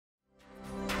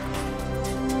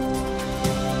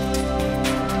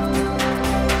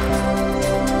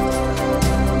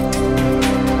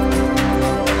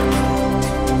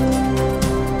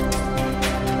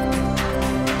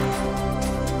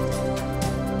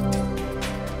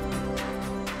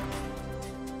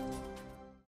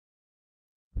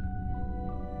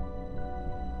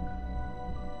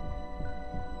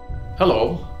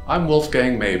Hello, I'm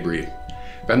Wolfgang Mabry.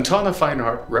 Ventana Fine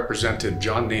Art represented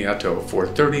John Nieto for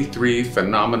 33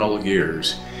 phenomenal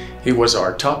years. He was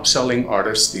our top-selling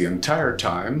artist the entire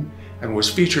time and was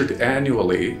featured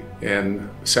annually in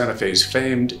Santa Fe's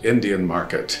famed Indian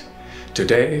market.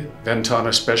 Today,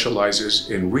 Ventana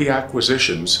specializes in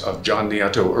reacquisitions of John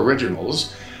Nieto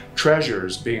originals,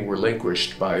 treasures being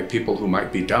relinquished by people who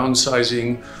might be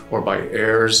downsizing or by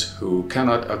heirs who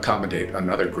cannot accommodate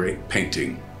another great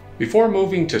painting. Before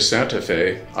moving to Santa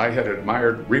Fe, I had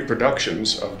admired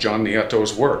reproductions of John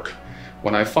Nieto's work.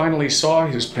 When I finally saw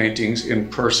his paintings in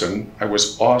person, I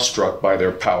was awestruck by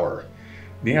their power.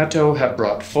 Nieto had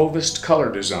brought Fauvist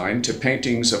color design to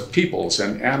paintings of peoples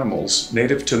and animals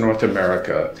native to North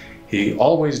America. He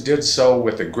always did so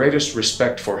with the greatest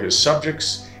respect for his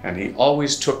subjects, and he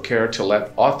always took care to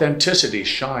let authenticity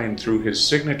shine through his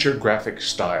signature graphic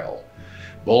style.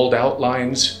 Bold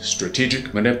outlines,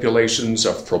 strategic manipulations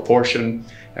of proportion,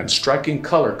 and striking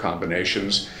color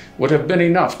combinations would have been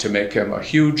enough to make him a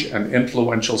huge and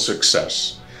influential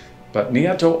success. But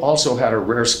Nieto also had a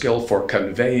rare skill for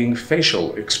conveying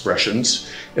facial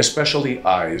expressions, especially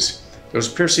eyes.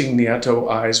 Those piercing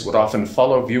Nieto eyes would often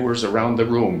follow viewers around the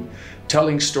room,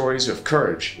 telling stories of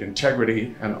courage,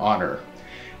 integrity, and honor.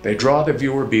 They draw the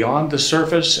viewer beyond the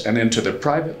surface and into the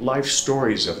private life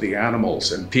stories of the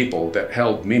animals and people that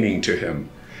held meaning to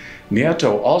him.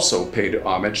 Nieto also paid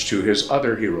homage to his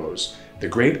other heroes, the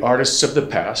great artists of the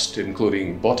past,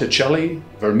 including Botticelli,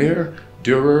 Vermeer,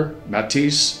 Dürer,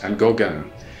 Matisse, and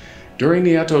Gauguin. During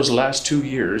Nieto's last 2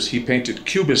 years, he painted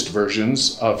cubist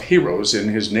versions of heroes in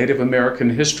his Native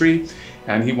American history,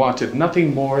 and he wanted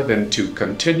nothing more than to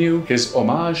continue his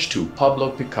homage to Pablo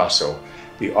Picasso,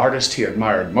 the artist he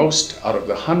admired most out of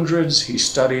the hundreds he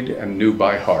studied and knew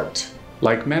by heart.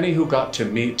 Like many who got to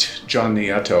meet John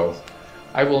Nieto,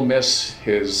 I will miss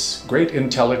his great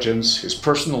intelligence, his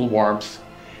personal warmth,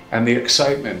 and the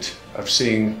excitement of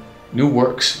seeing new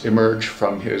works emerge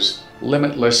from his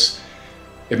limitless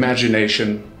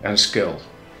imagination and skill.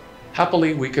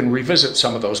 Happily, we can revisit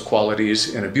some of those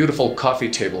qualities in a beautiful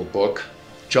coffee table book,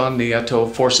 John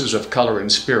Nieto, Forces of Color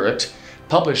and Spirit,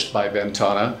 published by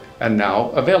Ventana and now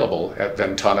available at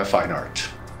Ventana Fine Art.